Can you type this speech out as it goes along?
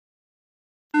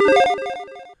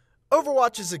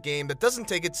Overwatch is a game that doesn't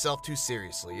take itself too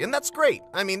seriously, and that's great.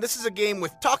 I mean, this is a game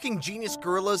with talking genius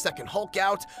gorillas that can Hulk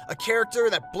out, a character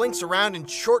that blinks around in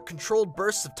short, controlled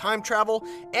bursts of time travel,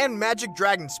 and magic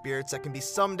dragon spirits that can be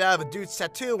summoned out of a dude's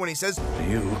tattoo when he says,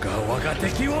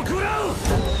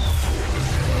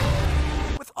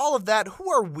 With all of that, who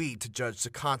are we to judge the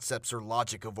concepts or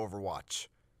logic of Overwatch?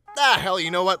 Ah, hell, you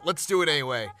know what? Let's do it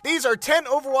anyway. These are 10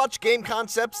 Overwatch game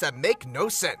concepts that make no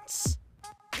sense.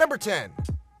 Number 10.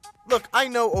 Look, I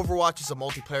know Overwatch is a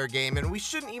multiplayer game and we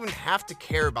shouldn't even have to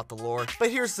care about the lore, but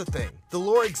here's the thing. The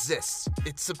lore exists,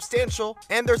 it's substantial,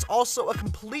 and there's also a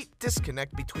complete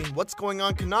disconnect between what's going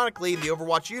on canonically in the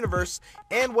Overwatch universe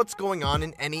and what's going on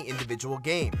in any individual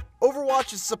game.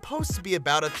 Overwatch is supposed to be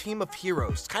about a team of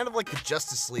heroes, kind of like the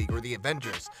Justice League or the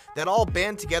Avengers, that all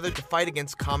band together to fight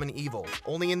against common evil.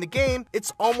 Only in the game,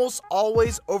 it's almost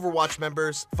always Overwatch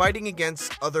members fighting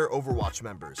against other Overwatch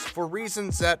members, for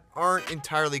reasons that aren't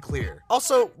entirely clear.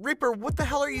 Also, Reaper, what the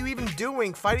hell are you even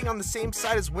doing fighting on the same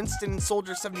side as Winston and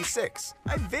Soldier 76?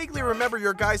 I vaguely remember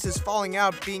your guys' falling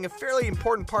out being a fairly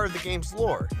important part of the game's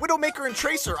lore. Widowmaker and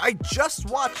Tracer, I just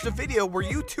watched a video where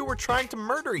you two were trying to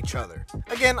murder each other.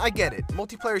 Again, I get it.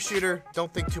 Multiplayer shooter,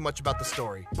 don't think too much about the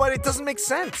story. But it doesn't make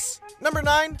sense. Number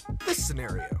 9, this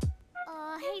scenario.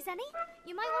 Hey Zenny,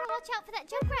 you might want to watch out for that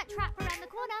Junkrat trap around the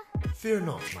corner. Fear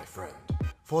not, my friend,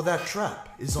 for that trap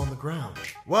is on the ground.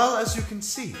 Well, as you can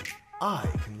see, I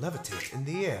can levitate in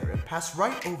the air and pass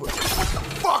right over.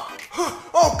 Fuck!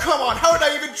 Oh, come on, how did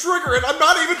I even trigger it? I'm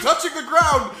not even touching the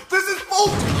ground! This is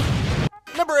bullshit!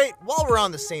 Number 8, while we're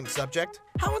on the same subject,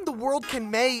 how in the world can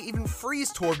Mei even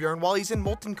freeze Torbjorn while he's in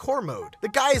molten core mode? The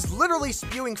guy is literally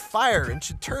spewing fire and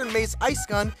should turn Mei's ice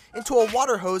gun into a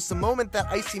water hose the moment that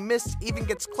icy mist even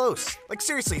gets close. Like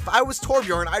seriously, if I was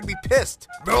Torbjorn, I'd be pissed.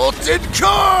 Molten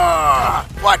core!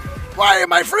 What? Why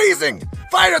am I freezing?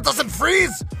 Fire doesn't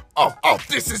freeze! Oh,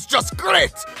 this is just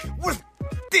great!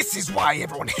 This is why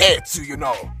everyone hates you, you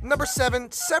know. Number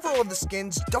 7, several of the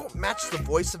skins don't match the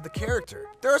voice of the character.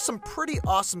 There are some pretty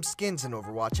awesome skins in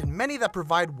Overwatch and many that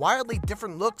provide wildly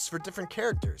different looks for different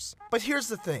characters. But here's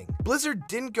the thing, Blizzard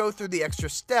didn't go through the extra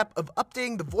step of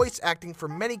updating the voice acting for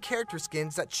many character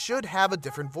skins that should have a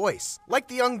different voice. Like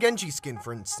the young Genji skin,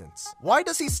 for instance. Why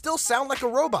does he still sound like a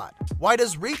robot? Why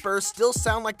does Reaper still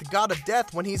sound like the God of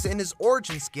Death when he's in his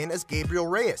origin skin as Gabriel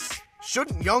Reyes?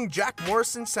 Shouldn't young Jack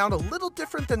Morrison sound a little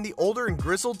different than the older and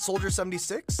grizzled Soldier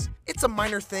 76? It's a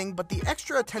minor thing, but the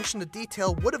extra attention to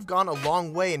detail would have gone a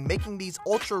long way in making these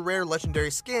ultra-rare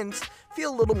legendary skins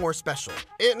feel a little more special.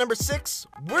 At number 6,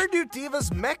 where do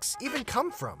D.Va's mechs even come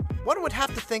from? One would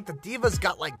have to think that D.Va's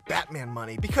got like Batman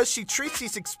money because she treats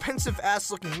these expensive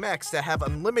ass-looking mechs that have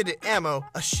unlimited ammo,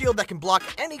 a shield that can block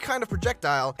any kind of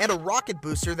projectile, and a rocket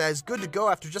booster that is good to go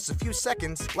after just a few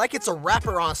seconds like it's a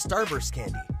wrapper on a Starburst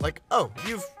candy. Like, oh,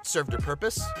 you've served your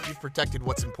purpose, you've protected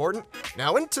what's important,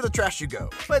 now into the trash you go.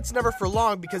 But it's never for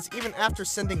long because even after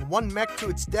sending one mech to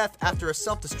its death after a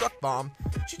self-destruct bomb,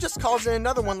 she just calls in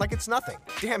another one like it's nothing.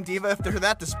 Damn, D.Va, if they're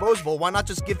that disposable, why not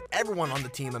just give everyone on the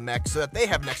team a mech so that they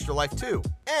have an extra life too?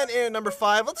 And in number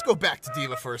 5, let's go back to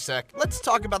D.Va for a sec. Let's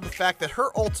talk about the fact that her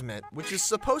ultimate, which is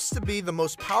supposed to be the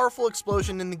most powerful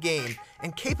explosion in the game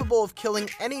and capable of killing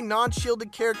any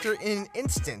non-shielded character in an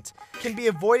instant, can be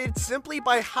avoided simply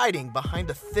by hiding behind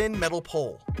a thin metal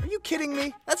pole. Are you kidding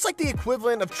me? That's like the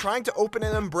equivalent of trying to open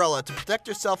an umbrella to protect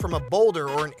yourself from a boulder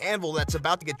or an anvil that's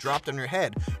about to get dropped on your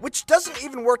head, which doesn't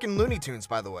even work in Looney Tunes,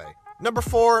 by the way. Number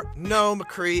 4, no,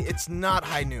 McCree, it's not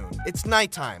high noon. It's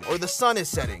nighttime, or the sun is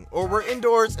setting, or we're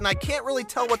indoors and I can't really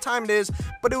tell what time it is,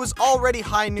 but it was already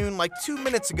high noon like 2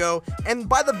 minutes ago, and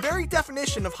by the very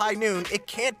definition of high noon, it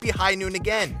can't be high noon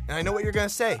again. And I know what you're gonna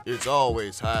say. It's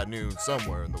always high noon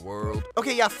somewhere in the world.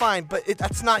 Okay, yeah, fine, but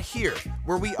that's not here,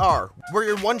 where we are, where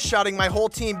you're one-shotting my whole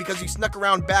team because you snuck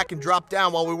around back and dropped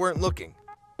down while we weren't looking.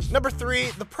 Number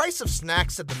 3, the price of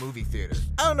snacks at the movie theater.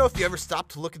 I don't know if you ever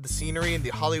stopped to look at the scenery in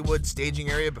the Hollywood staging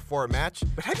area before a match,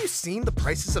 but have you seen the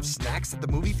prices of snacks at the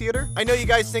movie theater? I know you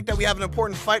guys think that we have an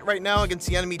important fight right now against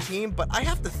the enemy team, but I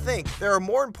have to think there are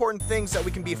more important things that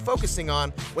we can be focusing on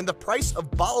when the price of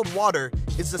bottled water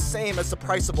is the same as the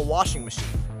price of a washing machine.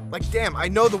 Like, damn, I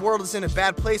know the world is in a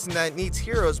bad place and that it needs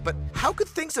heroes, but how could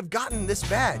things have gotten this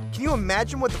bad? Can you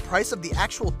imagine what the price of the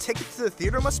actual ticket to the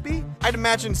theater must be? I'd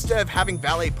imagine instead of having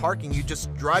valet parking, you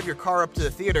just drive your car up to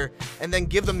the theater and then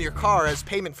give them your car as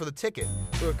payment for the ticket.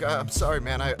 Look, I'm sorry,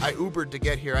 man, I Ubered to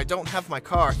get here. I don't have my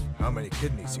car. How many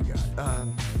kidneys you got?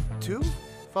 2?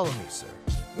 Follow me, sir.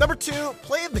 Number 2,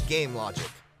 play of the game logic.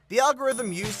 The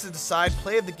algorithm used to decide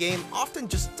play of the game often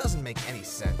just doesn't make any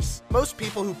sense. Most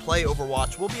people who play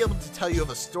Overwatch will be able to tell you of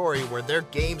a story where their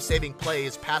game-saving play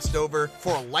is passed over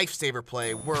for a lifesaver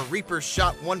play, where a Reaper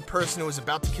shot one person who was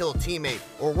about to kill a teammate,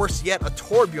 or worse yet, a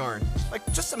Torbjorn. Like,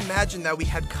 just imagine that we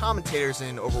had commentators in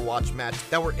an Overwatch match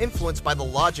that were influenced by the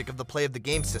logic of the play of the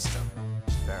game system.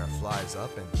 Farrah flies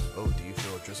up and, oh, do you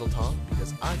feel a drizzle, Tom?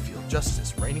 Because I feel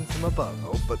justice raining from above.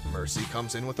 Oh, but Mercy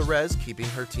comes in with a res, keeping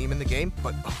her team in the game.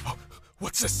 But,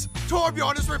 what's this?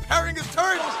 Torbjorn is repairing his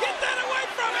turret! Get that away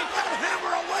from me! That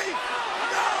hammer away!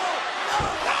 No!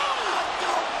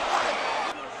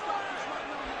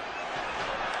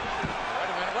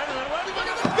 Wait a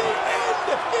minute. The end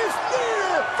is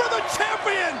near for the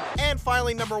champion! And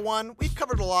finally, number 1, we've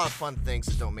covered a lot of fun things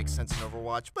that don't make sense in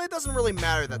Overwatch, but it doesn't really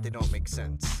matter that they don't make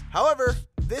sense. However,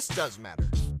 this does matter.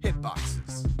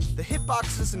 Hitboxes. The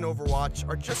hitboxes in Overwatch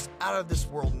are just out of this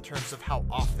world in terms of how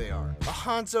off they are. A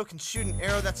Hanzo can shoot an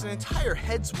arrow that's an entire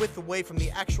head's width away from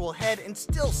the actual head and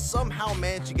still somehow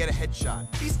manage to get a headshot.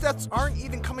 These deaths aren't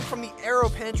even coming from the arrow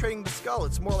penetrating the skull,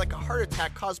 it's more like a heart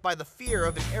attack caused by the fear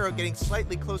of an arrow getting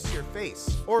slightly close to your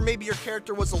face. Or maybe your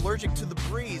character was allergic to the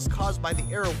breeze caused by the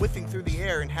arrow whiffing through the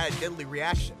air and had a deadly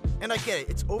reaction. And I get it,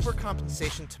 it's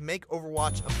overcompensation to make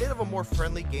Overwatch a bit of a more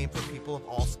friendly game for people of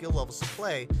all skill levels to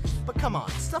play, but come on,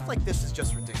 stuff like this is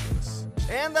just ridiculous.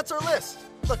 And that's our list.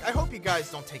 Look, I hope you guys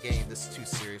don't take any of this too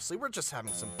seriously, we're just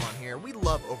having some fun here, we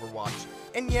love Overwatch.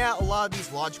 And yeah, a lot of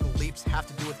these logical leaps have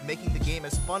to do with making the game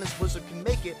as fun as Blizzard can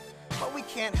make it, but we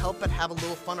can't help but have a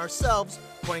little fun ourselves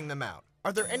pointing them out.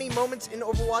 Are there any moments in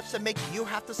Overwatch that make you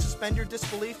have to suspend your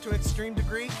disbelief to an extreme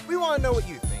degree? We want to know what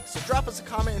you think, so drop us a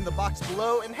comment in the box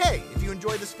below, and hey, if you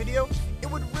enjoyed this video,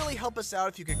 it would really help us out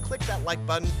if you could click that like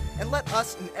button and let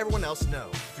us and everyone else know.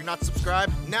 If you're not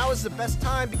subscribed, now is the best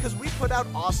time because we put out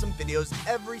awesome videos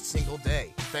every single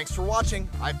day. Thanks for watching,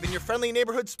 I've been your friendly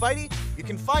neighborhood Spidey. You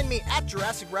can find me at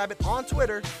Jurassic Rabbit on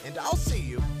Twitter, and I'll see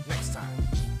you